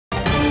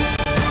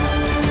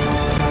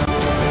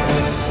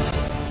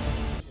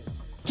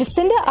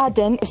Jacinda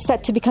Ardern is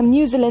set to become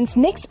New Zealand's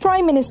next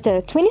Prime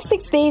Minister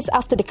 26 days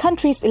after the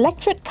country's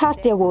electorate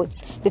cast their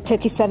votes. The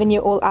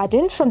 37-year-old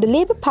Ardern from the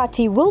Labour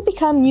Party will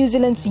become New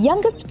Zealand's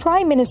youngest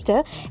Prime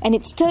Minister and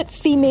its third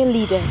female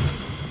leader.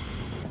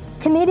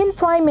 Canadian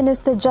Prime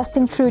Minister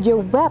Justin Trudeau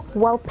wept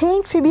while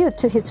paying tribute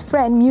to his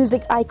friend,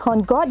 music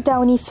icon Gord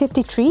Downie,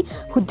 53,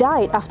 who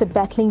died after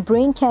battling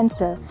brain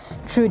cancer.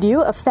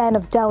 Trudeau, a fan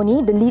of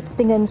Downie, the lead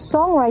singer and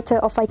songwriter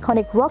of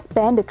iconic rock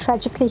band The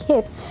Tragically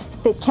Hip,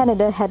 said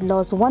Canada had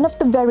lost one of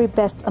the very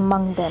best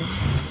among them.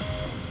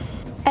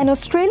 An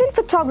Australian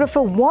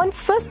photographer won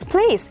first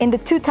place in the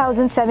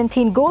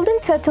 2017 Golden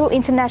Turtle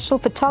International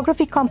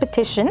Photography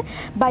Competition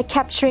by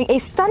capturing a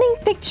stunning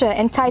picture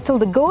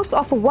entitled The Ghost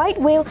of a White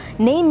Whale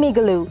named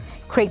MIGALOO.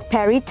 Craig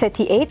Perry,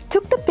 38,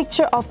 took the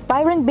picture of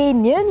Byron Bay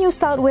near New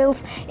South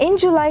Wales in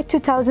July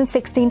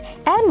 2016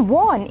 and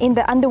won in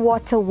the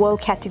Underwater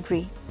World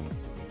category.